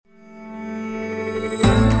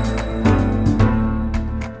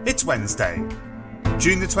Wednesday,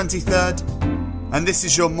 June the 23rd, and this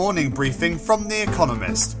is your morning briefing from The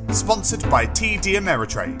Economist, sponsored by TD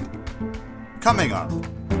Ameritrade. Coming up,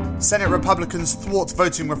 Senate Republicans thwart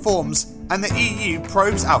voting reforms and the EU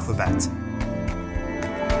probes Alphabet.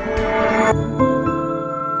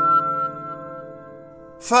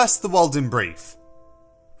 First, the world in brief.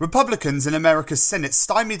 Republicans in America's Senate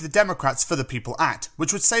stymied the Democrats for the People Act,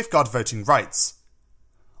 which would safeguard voting rights.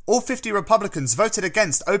 All 50 Republicans voted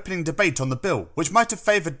against opening debate on the bill, which might have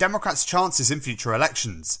favoured Democrats' chances in future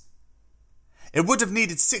elections. It would have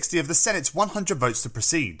needed 60 of the Senate's 100 votes to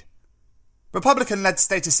proceed. Republican-led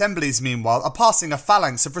state assemblies, meanwhile, are passing a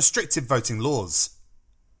phalanx of restrictive voting laws.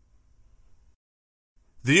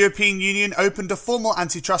 The European Union opened a formal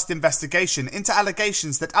antitrust investigation into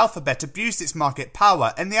allegations that Alphabet abused its market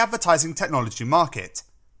power in the advertising technology market.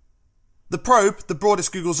 The probe, the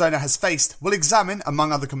broadest Google's owner has faced, will examine,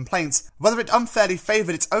 among other complaints, whether it unfairly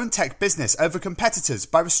favoured its own tech business over competitors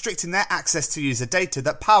by restricting their access to user data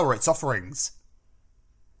that power its offerings.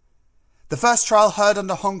 The first trial heard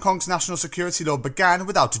under Hong Kong's national security law began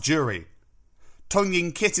without a jury. Tong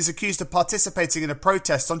Yin Kit is accused of participating in a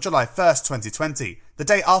protest on July 1st, 2020, the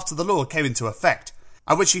day after the law came into effect,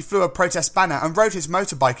 at which he flew a protest banner and rode his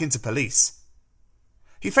motorbike into police.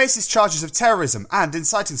 He faces charges of terrorism and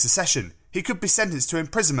inciting secession. He could be sentenced to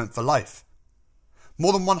imprisonment for life.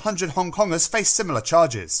 More than 100 Hong Kongers face similar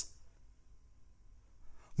charges.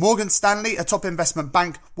 Morgan Stanley, a top investment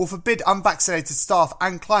bank, will forbid unvaccinated staff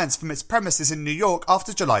and clients from its premises in New York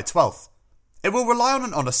after July 12th. It will rely on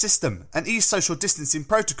an honour system and ease social distancing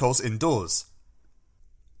protocols indoors.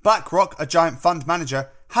 BlackRock, a giant fund manager,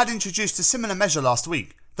 had introduced a similar measure last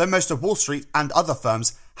week, though most of Wall Street and other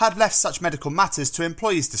firms had left such medical matters to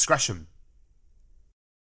employees' discretion.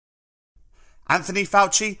 Anthony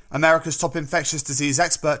Fauci, America's top infectious disease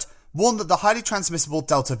expert, warned that the highly transmissible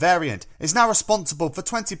Delta variant is now responsible for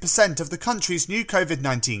 20% of the country's new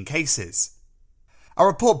COVID-19 cases. A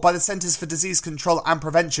report by the Centers for Disease Control and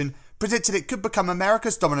Prevention predicted it could become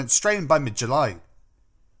America's dominant strain by mid-July.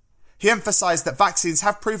 He emphasised that vaccines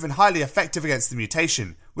have proven highly effective against the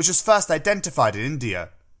mutation, which was first identified in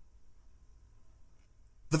India.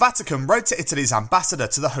 The Vatican wrote to Italy's ambassador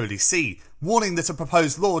to the Holy See, warning that a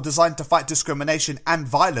proposed law designed to fight discrimination and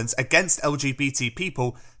violence against LGBT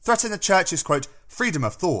people threaten the Church's, quote, freedom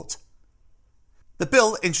of thought. The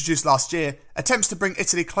bill, introduced last year, attempts to bring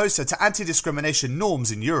Italy closer to anti-discrimination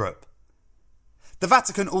norms in Europe. The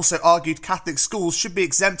Vatican also argued Catholic schools should be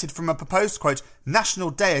exempted from a proposed, quote, National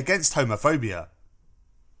Day Against Homophobia.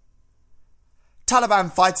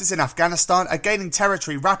 Taliban fighters in Afghanistan are gaining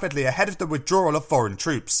territory rapidly ahead of the withdrawal of foreign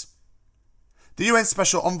troops. The UN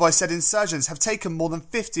Special Envoy said insurgents have taken more than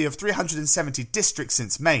 50 of 370 districts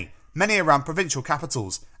since May, many around provincial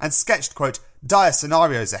capitals, and sketched, quote, dire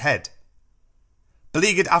scenarios ahead.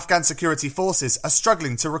 Beleaguered Afghan security forces are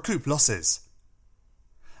struggling to recoup losses.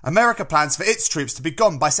 America plans for its troops to be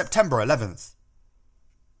gone by September 11th.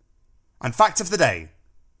 And fact of the day.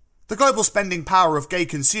 The global spending power of gay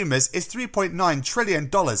consumers is $3.9 trillion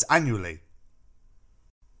annually.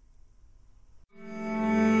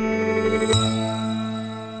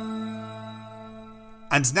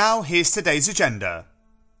 And now here's today's agenda.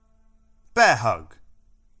 Bear hug.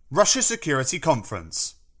 Russia Security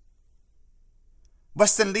Conference.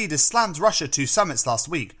 Western leaders slammed Russia to summits last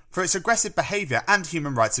week for its aggressive behaviour and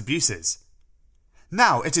human rights abuses.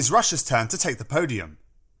 Now it is Russia's turn to take the podium.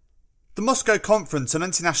 The Moscow Conference on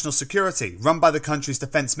International Security, run by the country's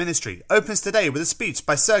defence ministry, opens today with a speech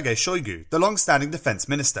by Sergei Shoigu, the long-standing defence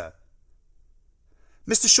minister.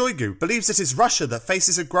 Mr. Shoigu believes it is Russia that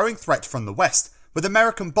faces a growing threat from the West, with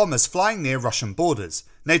American bombers flying near Russian borders,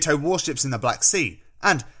 NATO warships in the Black Sea,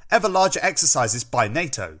 and ever larger exercises by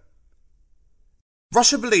NATO.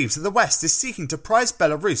 Russia believes that the West is seeking to prise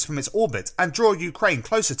Belarus from its orbit and draw Ukraine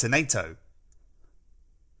closer to NATO.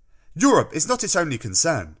 Europe is not its only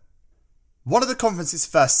concern. One of the conference's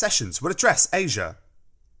first sessions will address Asia.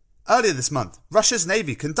 Earlier this month, Russia's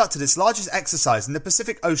Navy conducted its largest exercise in the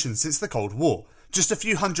Pacific Ocean since the Cold War, just a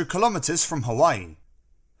few hundred kilometres from Hawaii.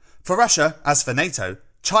 For Russia, as for NATO,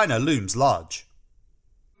 China looms large.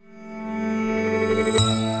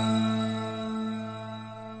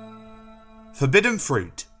 Forbidden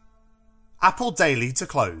fruit. Apple Daily to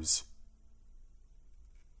close.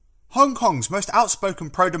 Hong Kong's most outspoken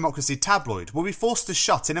pro-democracy tabloid will be forced to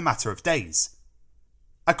shut in a matter of days.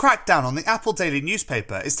 A crackdown on the Apple Daily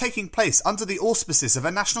newspaper is taking place under the auspices of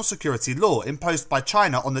a national security law imposed by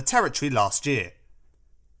China on the territory last year.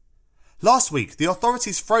 Last week, the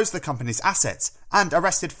authorities froze the company's assets and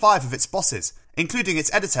arrested 5 of its bosses, including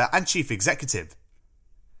its editor and chief executive.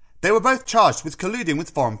 They were both charged with colluding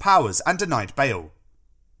with foreign powers and denied bail.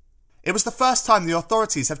 It was the first time the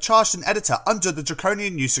authorities have charged an editor under the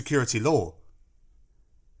draconian new security law.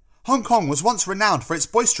 Hong Kong was once renowned for its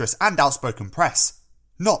boisterous and outspoken press.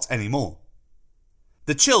 Not anymore.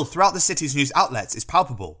 The chill throughout the city's news outlets is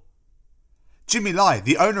palpable. Jimmy Lai,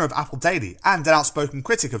 the owner of Apple Daily and an outspoken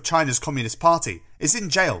critic of China's Communist Party, is in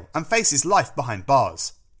jail and faces life behind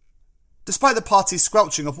bars. Despite the party's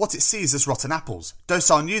squelching of what it sees as rotten apples,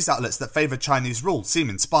 docile news outlets that favour Chinese rule seem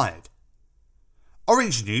inspired.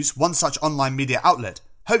 Orange News, one such online media outlet,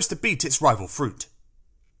 hopes to beat its rival Fruit.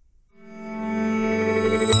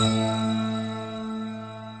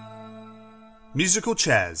 Musical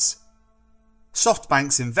chairs.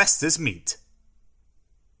 SoftBank's investors meet.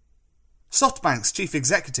 SoftBank's chief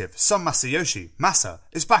executive, Son Masayoshi Masa,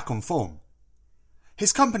 is back on form.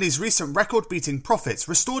 His company's recent record-beating profits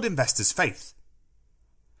restored investors' faith.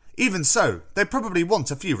 Even so, they probably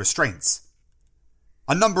want a few restraints.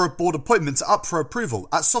 A number of board appointments are up for approval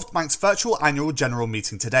at SoftBank's virtual annual general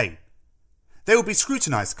meeting today. They will be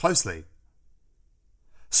scrutinised closely.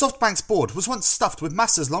 SoftBank's board was once stuffed with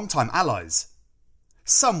Masa's longtime allies.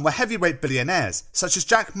 Some were heavyweight billionaires such as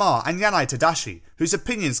Jack Ma and Yanai Tadashi, whose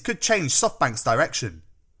opinions could change SoftBank's direction.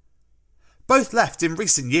 Both left in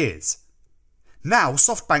recent years. Now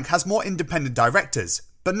SoftBank has more independent directors,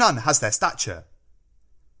 but none has their stature.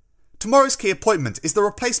 Tomorrow's key appointment is the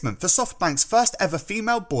replacement for SoftBank's first ever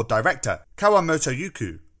female board director, Kawamoto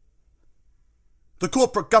Yuko. The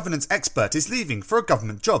corporate governance expert is leaving for a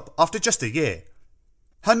government job after just a year.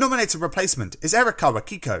 Her nominated replacement is Erikawa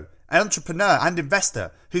Kiko, an entrepreneur and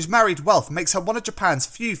investor whose married wealth makes her one of Japan's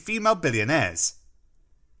few female billionaires.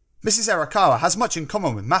 Mrs. Erikawa has much in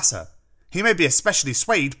common with Masa. He may be especially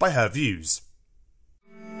swayed by her views.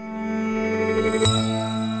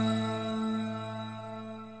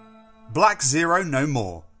 Black Zero no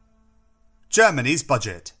more. Germany's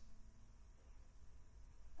budget.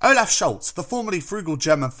 Olaf Scholz, the formerly frugal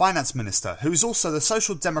German finance minister who is also the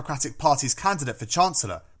Social Democratic Party's candidate for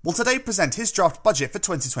Chancellor, will today present his draft budget for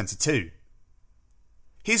 2022.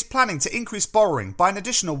 He is planning to increase borrowing by an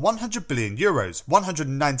additional €100 billion,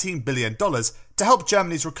 $119 billion, to help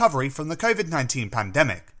Germany's recovery from the COVID-19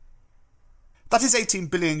 pandemic. That is €18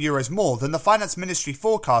 billion more than the Finance Ministry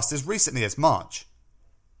forecast as recently as March.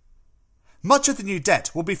 Much of the new debt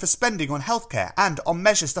will be for spending on healthcare and on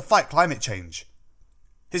measures to fight climate change.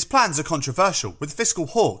 His plans are controversial, with fiscal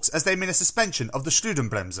hawks as they mean a suspension of the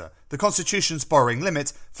Schuldenbremse, the constitution's borrowing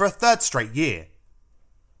limit, for a third straight year.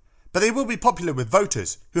 But they will be popular with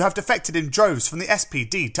voters who have defected in droves from the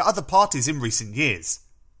SPD to other parties in recent years.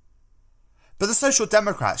 But the Social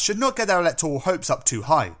Democrats should not get their electoral hopes up too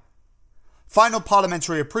high. Final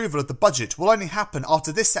parliamentary approval of the budget will only happen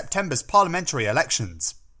after this September's parliamentary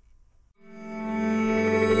elections.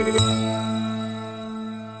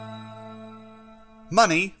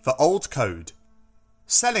 Money for old code.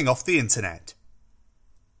 Selling off the internet.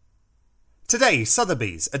 Today,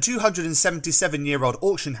 Sotheby's, a 277-year-old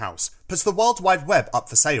auction house, puts the World Wide Web up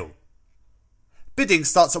for sale. Bidding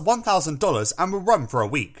starts at $1,000 and will run for a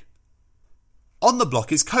week. On the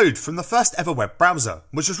block is code from the first ever web browser,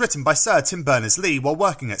 which was written by Sir Tim Berners-Lee while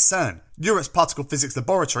working at CERN, Europe's particle physics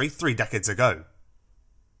laboratory 3 decades ago.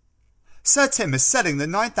 Sir Tim is selling the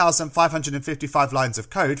 9,555 lines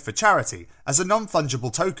of code for charity as a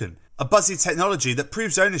non-fungible token, a buzzy technology that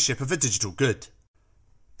proves ownership of a digital good.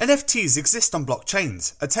 NFTs exist on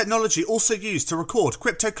blockchains, a technology also used to record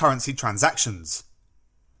cryptocurrency transactions.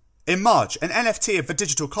 In March, an NFT of a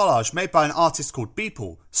digital collage made by an artist called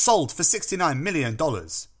Beeple sold for $69 million.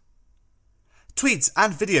 Tweets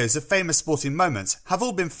and videos of famous sporting moments have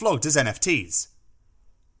all been flogged as NFTs.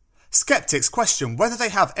 Skeptics question whether they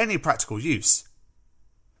have any practical use.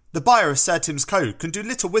 The buyer of Sir Tim's code can do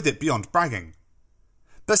little with it beyond bragging.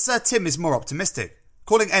 But Sir Tim is more optimistic,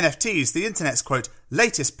 calling NFTs the internet's, quote,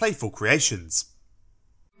 latest playful creations.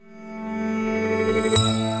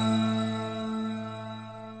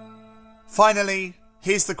 Finally,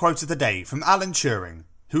 here's the quote of the day from Alan Turing,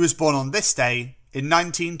 who was born on this day in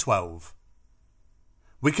 1912.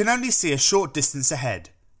 We can only see a short distance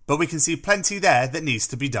ahead, but we can see plenty there that needs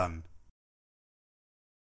to be done.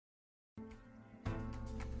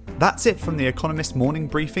 That's it from the Economist morning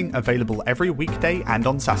briefing, available every weekday and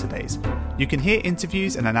on Saturdays. You can hear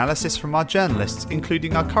interviews and analysis from our journalists,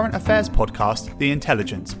 including our current affairs podcast, The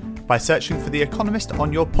Intelligence, by searching for The Economist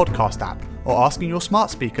on your podcast app or asking your smart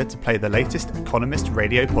speaker to play the latest Economist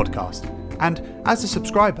radio podcast. And as a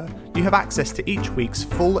subscriber, you have access to each week's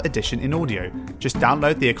full edition in audio. Just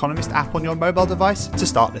download the Economist app on your mobile device to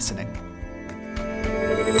start listening.